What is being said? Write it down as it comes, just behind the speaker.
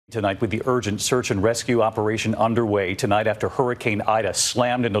Tonight, with the urgent search and rescue operation underway tonight after Hurricane Ida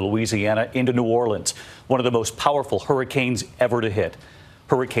slammed into Louisiana into New Orleans, one of the most powerful hurricanes ever to hit.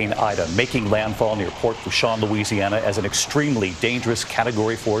 Hurricane Ida making landfall near Port Fourchon, Louisiana, as an extremely dangerous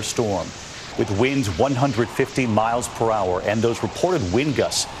Category 4 storm, with winds 150 miles per hour and those reported wind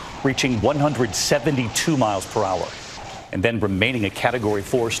gusts reaching 172 miles per hour. And then remaining a Category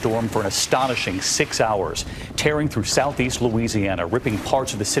 4 storm for an astonishing 6 hours, tearing through southeast Louisiana, ripping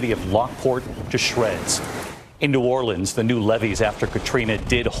parts of the city of Lockport to shreds. In New Orleans, the new levees after Katrina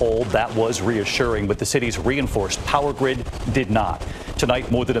did hold. That was reassuring, but the city's reinforced power grid did not.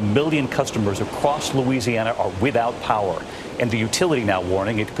 Tonight, more than 1 million customers across Louisiana are without power, and the utility now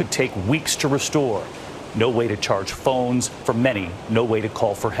warning it could take weeks to restore. No way to charge phones. For many, no way to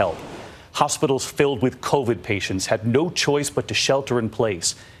call for help. Hospitals filled with COVID patients had no choice but to shelter in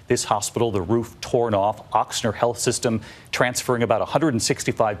place. This hospital, the roof torn off, Ochsner Health System transferring about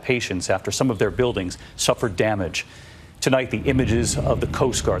 165 patients after some of their buildings suffered damage. Tonight, the images of the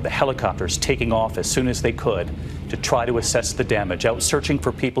Coast Guard, the helicopters taking off as soon as they could to try to assess the damage, out searching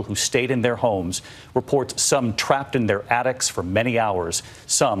for people who stayed in their homes. Reports some trapped in their attics for many hours,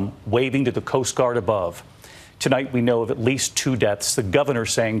 some waving to the Coast Guard above. Tonight, we know of at least 2 deaths. The governor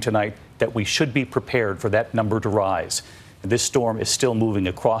saying tonight that we should be prepared for that number to rise. This storm is still moving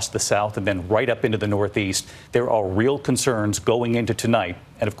across the south and then right up into the northeast. There are real concerns going into tonight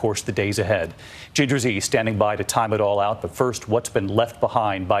and, of course, the days ahead. Ginger Zee standing by to time it all out. But first, what's been left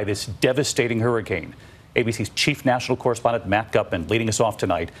behind by this devastating hurricane? ABC's chief national correspondent Matt Gutman leading us off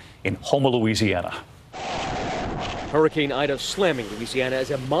tonight in Houma, Louisiana. Hurricane Ida slamming Louisiana as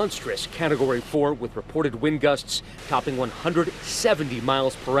a monstrous Category 4 with reported wind gusts topping 170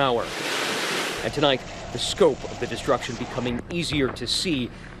 miles per hour. And tonight, the scope of the destruction becoming easier to see,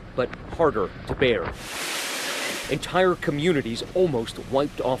 but harder to bear. Entire communities almost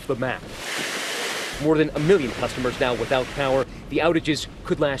wiped off the map. More than 1 million customers now without power. The outages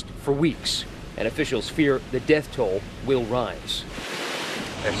could last for weeks, and officials fear the death toll will rise.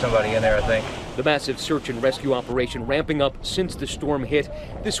 There's somebody in there, I think. The massive search and rescue operation ramping up since the storm hit.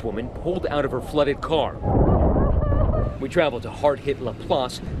 This woman pulled out of her flooded car. We traveled to hard-hit La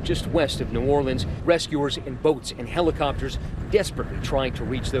Place, just west of New Orleans. Rescuers in boats and helicopters desperately trying to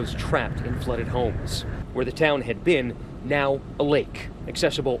reach those trapped in flooded homes. Where the town had been, now a lake,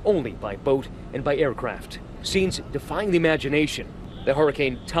 accessible only by boat and by aircraft. Scenes defying the imagination. The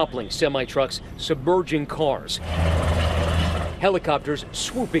hurricane toppling semi-trucks, submerging cars. Helicopters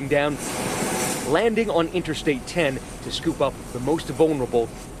swooping down, landing on Interstate 10 to scoop up the most vulnerable,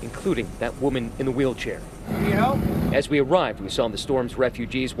 including that woman in the wheelchair. Can you help? As we arrived, we saw the storm's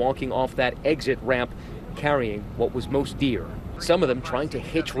refugees walking off that exit ramp, carrying what was most dear. Some of them trying to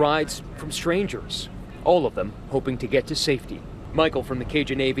hitch rides from strangers. All of them hoping to get to safety. Michael from the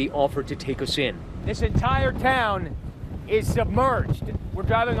Cajun Navy offered to take us in. This entire town is submerged. We're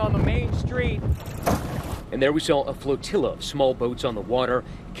driving on the main street. And there we saw a flotilla of small boats on the water,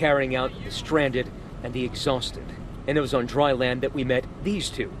 carrying out the stranded and the exhausted. And it was on dry land that we met these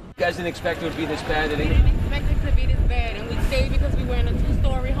two. You guys didn't expect it would be this bad, did We you? didn't expect it to be this bad, and we stayed because we were in a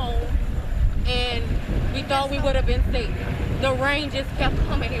 2-story home, and we thought we would have been safe. The rain just kept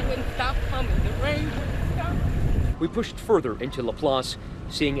coming. It wouldn't stop coming. The rain wouldn't stop. We pushed further into La Place,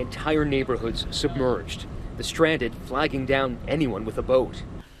 seeing entire neighborhoods submerged. The stranded flagging down anyone with a boat.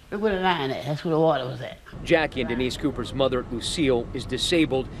 Look where the line at. That's where the water was at. Jackie and Denise Cooper's mother, Lucille, is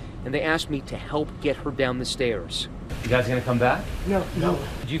disabled, and they asked me to help get her down the stairs. You guys gonna come back? No.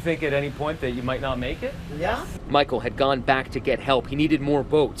 Did you think at any point that you might not make it? Yeah? Michael had gone back to get help. He needed more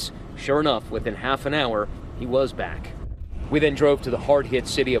boats. Sure enough, within half an hour, he was back. We then drove to the hard-hit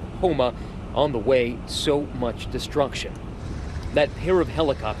city of Houma. On the way, so much destruction. That pair of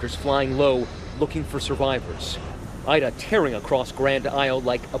helicopters flying low, looking for survivors. Ida tearing across Grand Isle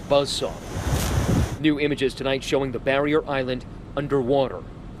like a buzzsaw. New images tonight showing the barrier island underwater.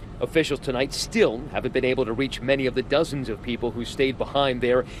 Officials tonight still haven't been able to reach many of the dozens of people who stayed behind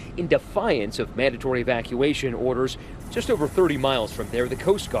there in defiance of mandatory evacuation orders. Just over 30 miles from there, the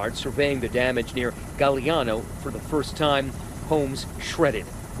Coast Guard surveying the damage near Galliano for the first time. Homes shredded,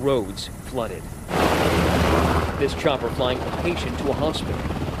 roads flooded. This chopper flying a patient to a hospital.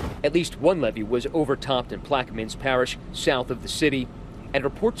 At least one levee was overtopped in Plaquemines Parish, south of the city, and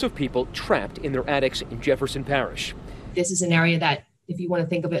reports of people trapped in their attics in Jefferson Parish. This is an area that, if you want to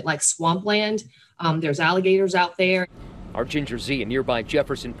think of it like swampland, there's alligators out there. Our Ginger Zee in nearby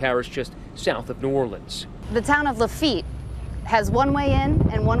Jefferson Parish, just south of New Orleans. The town of Lafitte has one way in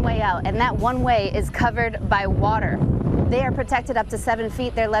and one way out, and that one way is covered by water. They are protected up to 7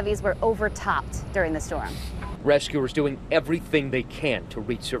 feet. Their levees were overtopped during the storm. Rescuers doing everything they can to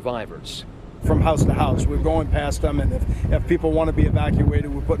reach survivors. From house to house, we're going past them, and if people want to be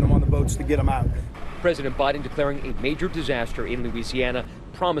evacuated, we're putting them on the boats to get them out. President Biden declaring a major disaster in Louisiana,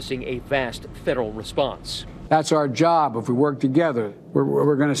 promising a vast federal response. That's our job. If we work together,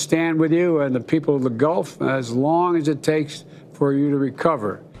 we're going to stand with you and the people of the Gulf as long as it takes for you to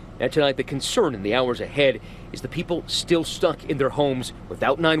recover. And tonight, the concern in the hours ahead is the people still stuck in their homes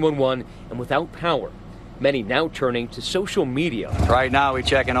without 911 and without power. Many now turning to social media. Right now, we're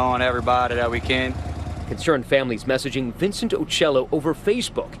checking on everybody that we can. Concerned families messaging Vincent Ocello over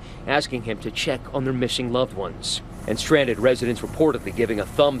Facebook, asking him to check on their missing loved ones. And stranded residents reportedly giving a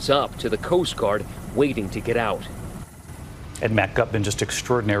thumbs up to the Coast Guard, waiting to get out. And Matt Gutman, just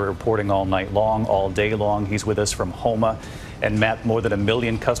extraordinary reporting all night long, all day long. He's with us from Houma. And Matt, more than 1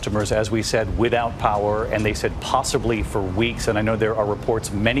 million customers, as we said, without power, and they said possibly for weeks. And I know there are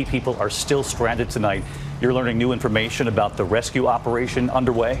reports many people are still stranded tonight. You're learning new information about the rescue operation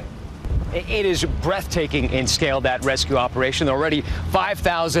underway? It is breathtaking in scale, that rescue operation. There are already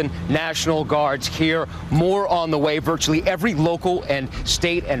 5,000 National Guards here, more on the way. Virtually every local and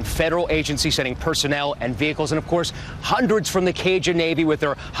state and federal agency sending personnel and vehicles. And of course, hundreds from the Cajun Navy with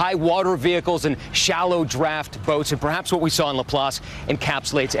their high water vehicles and shallow draft boats. And perhaps what we saw in Laplace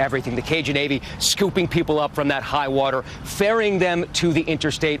encapsulates everything. The Cajun Navy scooping people up from that high water, ferrying them to the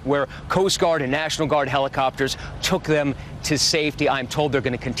interstate where Coast Guard and National Guard helicopters took them to safety. I'm told they're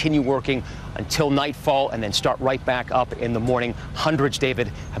going to continue working until nightfall and then start right back up in the morning. Hundreds, David,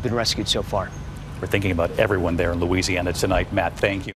 have been rescued so far. We're thinking about everyone there in Louisiana tonight. Matt, thank you.